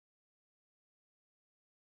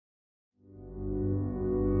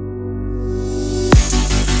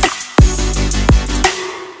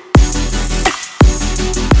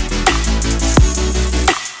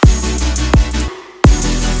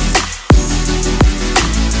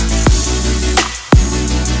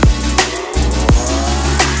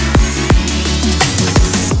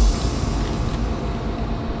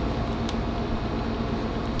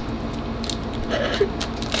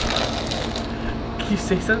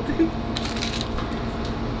something?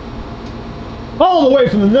 All the way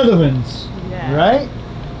from the Netherlands. Yeah. Right?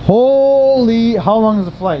 Holy, how long is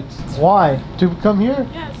the flight? Why? To come here?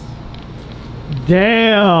 Yes.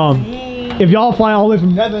 Damn. Dang. If y'all fly all the way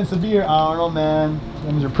from Netherlands to be here, I don't know, man.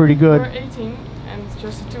 Those are pretty good. We're 18 and it's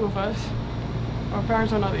just the two of us. Our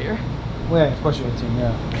parents are not here. Well, yeah, of course you're 18,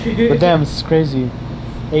 yeah. But damn, this is crazy.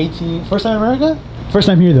 18. First time in America? First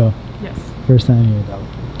time here, though. Yes. First time here, though.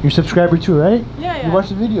 You're a subscriber too, right? Yeah, yeah. You watch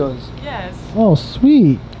the videos? Yes. Oh,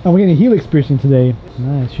 sweet. Oh, we're getting a helix piercing today.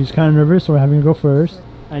 Nice. She's kind of nervous, so we're having her go first.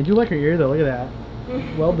 I do like her ear, though. Look at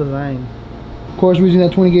that. Well designed. Of course, we're using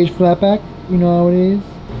that 20 gauge flat back. You know how it is.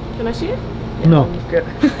 Can I see it? Yeah, no. Good.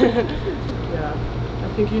 Yeah.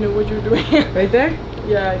 I think you know what you're doing. Right there?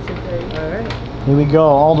 Yeah, it's okay. Alright. Here we go,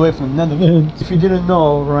 all the way from the Netherlands. If you didn't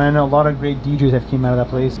know, Royanna, a lot of great DJs have came out of that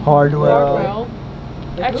place. Hardwell.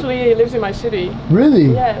 Actually, he lives in my city.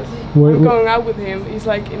 Really? Yes. I'm going out with him. He's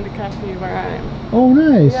like in the cafe where I am. Oh,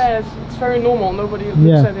 nice. Yes, it's very normal. Nobody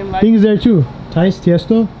looks at him like. Things there too. Tice,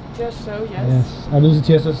 Tiesto? Just so, yes. Yes. I've listened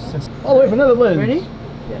to Tiesto since all the way from the Netherlands. Ready?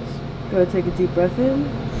 Yes. Go take a deep breath in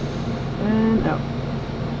and out.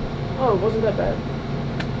 Oh, it wasn't that bad.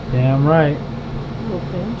 Damn right. A little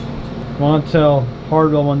pinch. Want to tell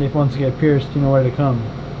Hardwell when they wants to get pierced, you know where to come.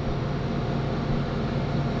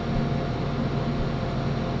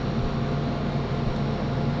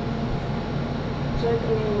 It's like an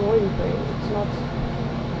annoying thing. It's not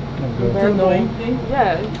Good. It's an annoying thing?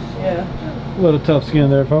 Yeah. Yeah. A little tough skin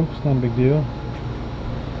there, folks. Not a big deal.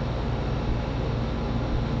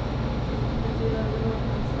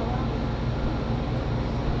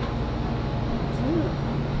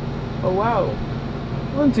 Oh wow.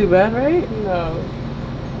 Wasn't too bad, right? No.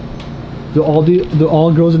 Do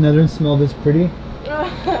all girls in the Netherlands smell this pretty?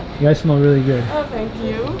 You guys smell really good. Oh, thank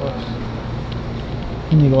you.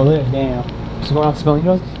 And you go there, damn. Just going out smelling,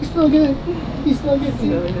 you guys. You smell good. You smell good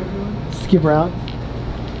too. Skip around.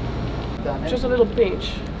 Just a little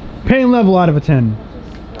pinch. Pain level out of a 10.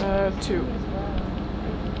 2.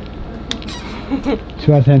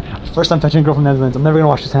 2 out of 10. First time touching a girl from the Netherlands. I'm never gonna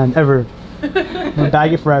wash this hand ever. I'm gonna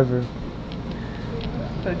bag it forever.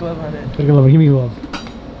 Put a glove on it. Put a glove. Give me a glove. Give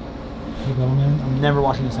me a glove, man. I'm never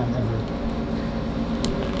washing this hand ever.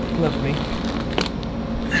 Glove me.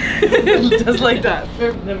 Just like that.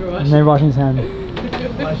 Never wash. Never washing his hand.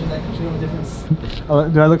 Washing that because you know the difference. Oh,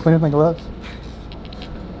 do I look funny with my gloves?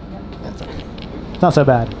 It's not so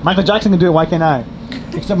bad. Michael Jackson can do it. Why can't I?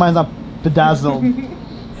 Except mine's not bedazzled.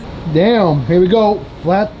 Damn. Here we go.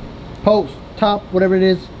 Flat post top, whatever it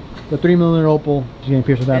is. The 3mm opal. She's getting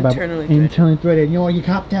pierced with that. Internally threaded. You know what? You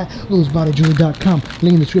cop that. LulusBodyJewelry.com.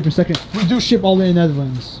 Link in the description second. We do ship all the way to the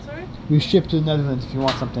Netherlands. Sorry? We ship to the Netherlands if you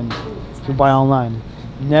want something. If you buy online.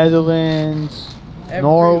 Netherlands,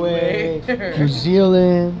 Norway, New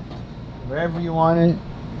Zealand, wherever you want it,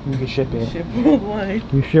 you can ship it. Ship worldwide.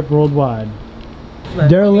 We ship worldwide.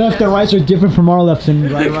 Their left and rights are different from our lefts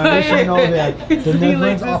and right. I should know that. The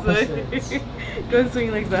Netherlands opposites. Go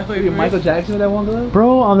swing like that way. You're Michael Jackson with that one glove?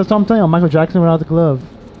 Bro, I'm telling you, I'm Michael Jackson without the glove.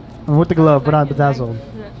 I'm with the glove, but not bedazzled.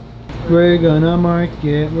 We're gonna mark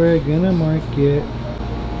it. We're gonna mark it.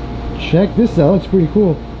 Check this out. It's pretty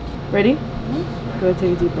cool. Ready? Go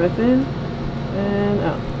take a deep breath in and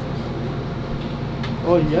out.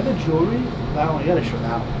 Oh, you have the jewelry? That one, you gotta show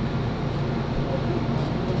that one.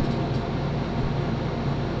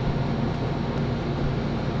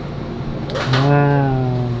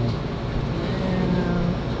 Wow.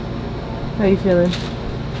 How you feeling?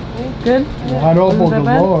 Good? Wide open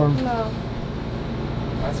galore. No.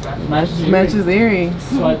 Matches the earrings.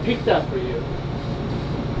 So I picked that for you.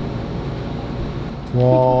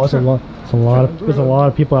 Whoa, that's a lot. There's a lot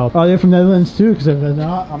of people out. Oh, they're from Netherlands too, because if they're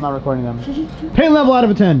not, I'm not recording them. Pain level out of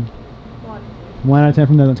a 10. 1. 1 out of 10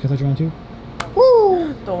 from Netherlands. Can I touch you on too?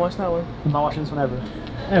 Woo! Don't watch that one. I'm not watching this one ever.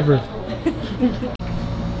 Ever.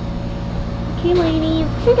 Okay, ladies.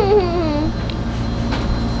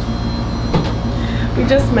 We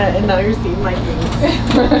just met and now you're seeing my things.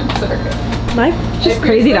 Sorry. Life's just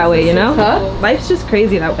crazy that way, you know? Huh? Life's just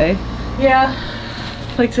crazy that way. Yeah.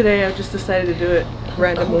 Like today, I've just decided to do it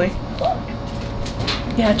randomly.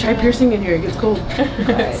 Yeah, try piercing in here. It gets cold.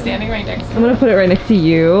 It's standing right next to me. I'm gonna put it right next to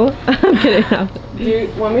you. I'm kidding. Do you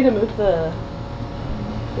want me to move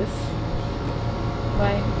this?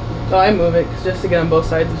 Why? Oh, I move it just to get on both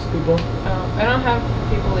sides of people. Oh, I don't have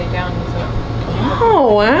people lay down, so.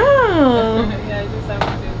 Oh, wow. Yeah, I just have to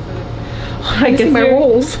do it. I guess my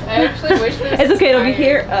rules. I actually wish this It's okay, it'll be was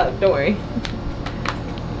here. Don't worry.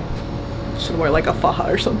 Should wear like a faja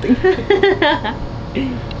or something.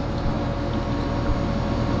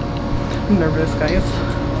 I'm nervous, guys.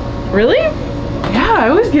 Really? Yeah, I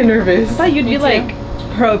always get nervous. I thought you'd be like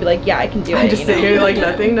pro, be like, yeah, I can do it. I just sit here like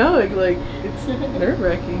nothing. No, like it's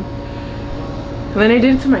nerve-wracking. And then I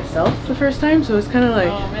did it to myself the first time, so it's kind of like.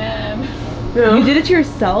 Oh man. You know? You did it to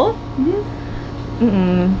yourself?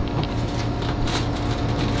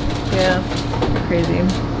 Yeah. Crazy.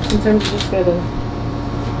 Sometimes you just gotta.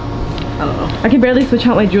 I don't know. I can barely switch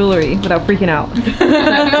out my jewelry without freaking out.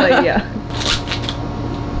 Like, yeah.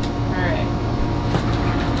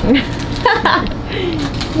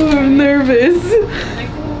 Oh, I'm nervous.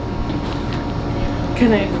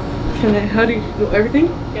 Can I, how do you do everything?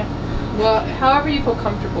 Yeah. Well, however you feel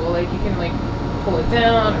comfortable. Like you can like pull it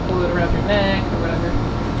down or pull it around your neck or whatever. I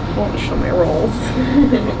want to show my rolls.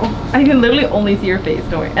 I can literally only see your face,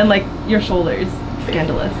 don't worry. And like your shoulders.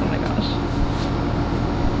 Scandalous, oh my gosh.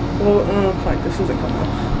 Well, fuck, this doesn't come off.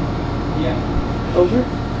 Yeah. Over?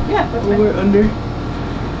 Yeah, that's fine. Over, under. Do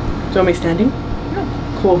you want me standing? No.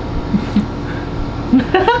 Cool. I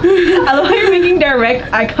love how you're making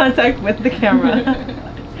direct eye contact with the camera.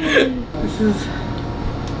 This is.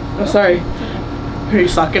 I'm sorry. Are you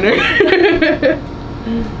socking her?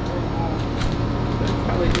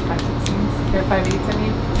 Probably do 5/16. Or 5/8, I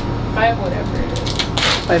mean. 5 whatever it is.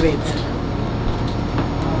 5/8.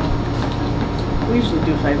 We usually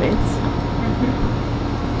do 5/8.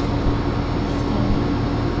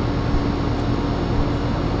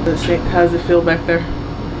 How does it feel back there?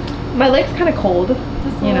 My leg's kind of cold,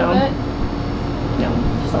 Just a you know. little bit. No,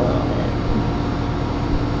 just a little bit.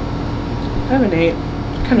 I have an 8.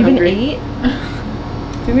 Kind of Even hungry. 8? Do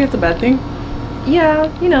you think that's a bad thing? Yeah,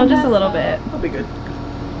 you know, just a little bit. I'll be good.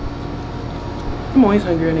 I'm always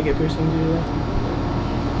hungry when I get piercings usually.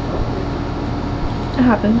 It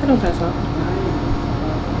happens. I don't pass out.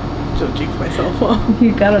 Don't jinx myself off.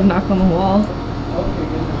 You gotta knock on the wall.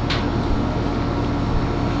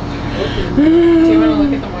 Do you want to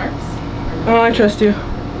look at the marks? Oh, I trust you.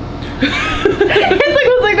 It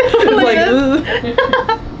was like this. It's like, ugh.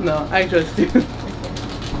 No, I trust you.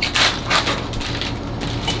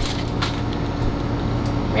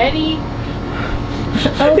 Ready?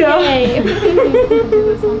 Okay. Do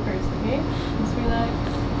this one first, okay? Just relax.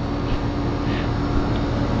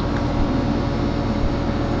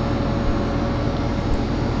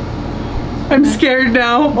 I'm scared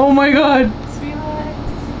now. Oh my god. Just relax.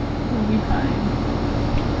 You'll be fine.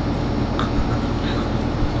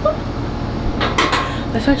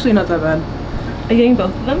 That's actually not that bad. Are you getting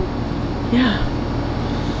both of them? Yeah.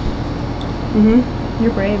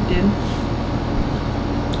 You're brave, dude.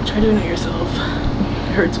 Try doing it yourself.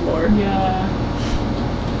 It hurts more. Yeah.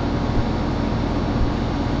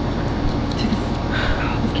 This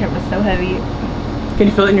camera's so heavy. Can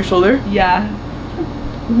you feel it in your shoulder? Yeah.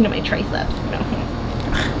 You know, my triceps. You know.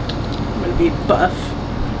 I'm gonna be buff.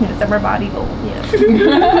 Yeah, summer body goal. Yeah.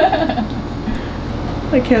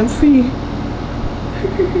 I can't see.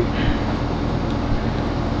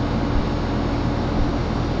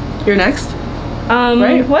 You're next?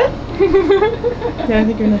 Right? What? Yeah, I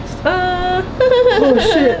think you're next. Oh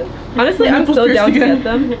shit. Honestly, My I'm nipples so pierced down to again. get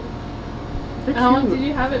them. How long did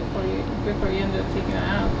you have it for you before you ended up taking it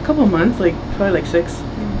out? A couple months, like probably like 6.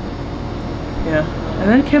 Yeah. And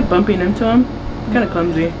then I kept bumping into him. Kind of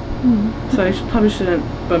clumsy. So I probably shouldn't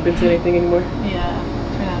bump into anything anymore. Yeah.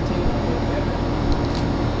 Try not to.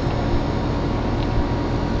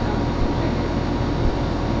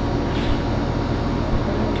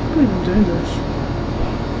 I can't believe I'm doing this.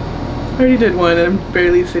 I already did one and I'm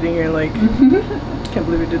barely sitting here like, can't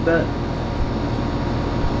believe I did that.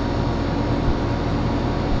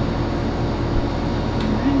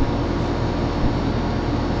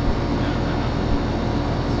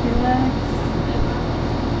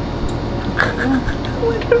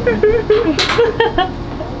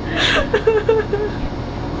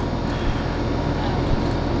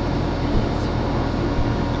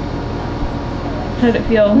 How did it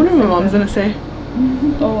feel? I wonder what my mom's gonna say.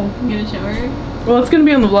 Oh. You gonna show her? Well, it's gonna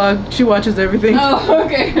be on the vlog. She watches everything. Oh,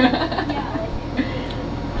 okay.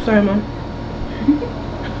 Sorry, Mom.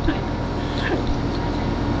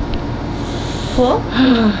 Cool?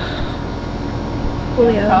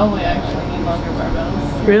 Cool, yeah. Probably actually need longer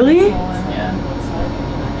barbells. Really? Swollen, yeah.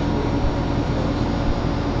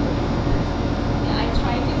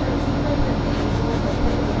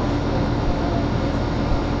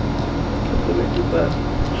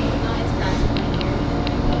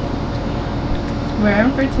 Wear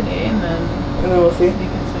them for today and then we'll see. you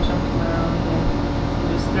can switch them tomorrow.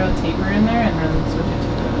 And just throw a taper in there and then switch it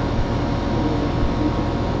to the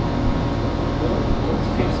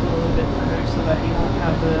pierce a little bit further so that you won't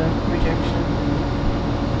have the rejection.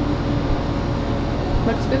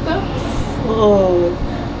 Looks good though? Oh.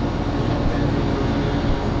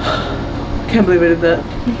 Can't believe I did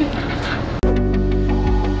that.